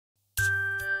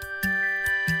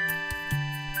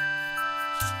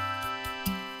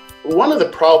One of the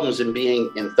problems in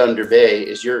being in Thunder Bay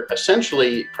is you're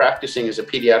essentially practicing as a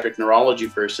pediatric neurology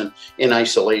person in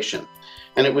isolation.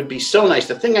 And it would be so nice.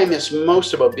 The thing I miss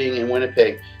most about being in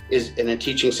Winnipeg is in a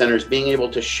teaching center is being able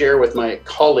to share with my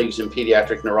colleagues in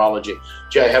pediatric neurology.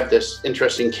 Gee, I have this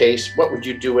interesting case. What would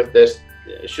you do with this?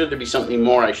 Should there be something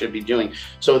more I should be doing?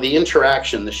 So the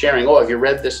interaction, the sharing, oh, have you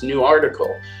read this new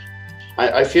article?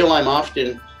 I feel I'm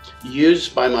often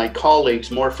used by my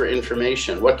colleagues more for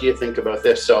information. What do you think about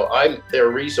this? So I'm their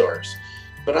resource,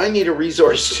 but I need a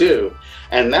resource too.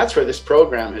 And that's where this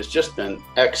program has just been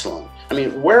excellent. I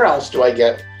mean, where else do I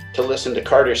get to listen to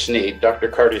Carter Sneed, Dr.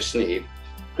 Carter Sneed,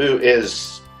 who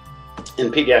is in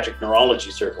pediatric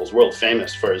neurology circles, world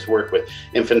famous for his work with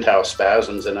infantile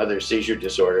spasms and other seizure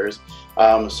disorders.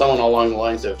 Someone along the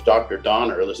lines of Dr.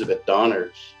 Donner, Elizabeth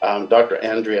Donner, Dr.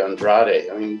 Andrea Andrade.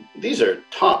 I mean, these are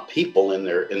top people in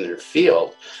their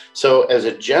field. So as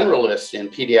a generalist in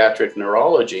pediatric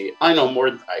neurology, I know more,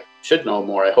 I should know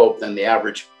more, I hope, than the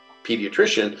average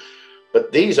pediatrician.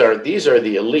 But these are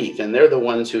the elite, and they're the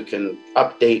ones who can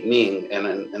update me.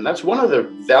 And that's one of the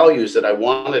values that I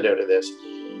wanted out of this.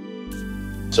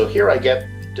 So here I get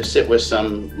to sit with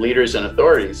some leaders and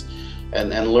authorities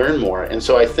and learn more. And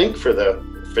so I think for the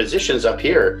physicians up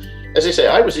here, as I say,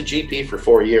 I was a GP for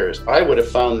 4 years. I would have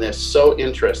found this so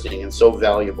interesting and so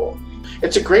valuable.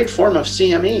 It's a great form of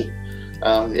CME.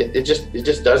 It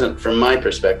just doesn't, from my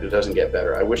perspective, doesn't get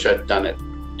better. I wish I'd done it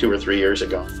 2 or 3 years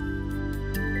ago.